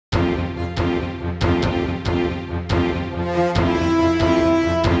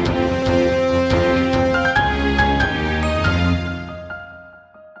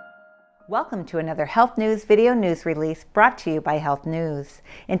Welcome to another Health News video news release brought to you by Health News.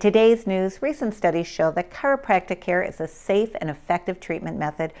 In today's news, recent studies show that chiropractic care is a safe and effective treatment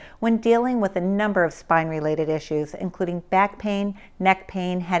method when dealing with a number of spine-related issues, including back pain, neck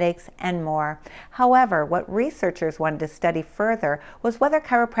pain, headaches, and more. However, what researchers wanted to study further was whether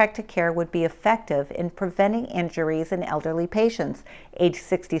chiropractic care would be effective in preventing injuries in elderly patients, age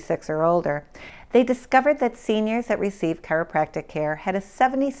 66 or older. They discovered that seniors that received chiropractic care had a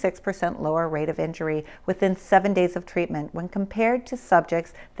 76% lower rate of injury within 7 days of treatment when compared to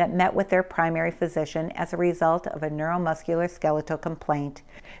subjects that met with their primary physician as a result of a neuromuscular skeletal complaint.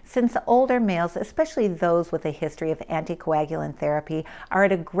 Since older males, especially those with a history of anticoagulant therapy, are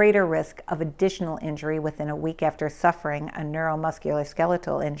at a greater risk of additional injury within a week after suffering a neuromuscular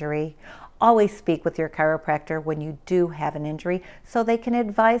skeletal injury, always speak with your chiropractor when you do have an injury so they can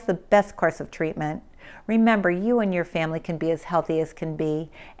advise the best course of treatment. Remember, you and your family can be as healthy as can be,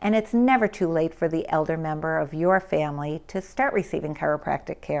 and it's never too late for the elder member of your family to start receiving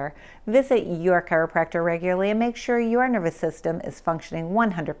chiropractic care. Visit your chiropractor regularly and make sure your nervous system is functioning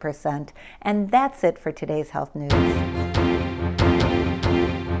 100%. And that's it for today's Health News.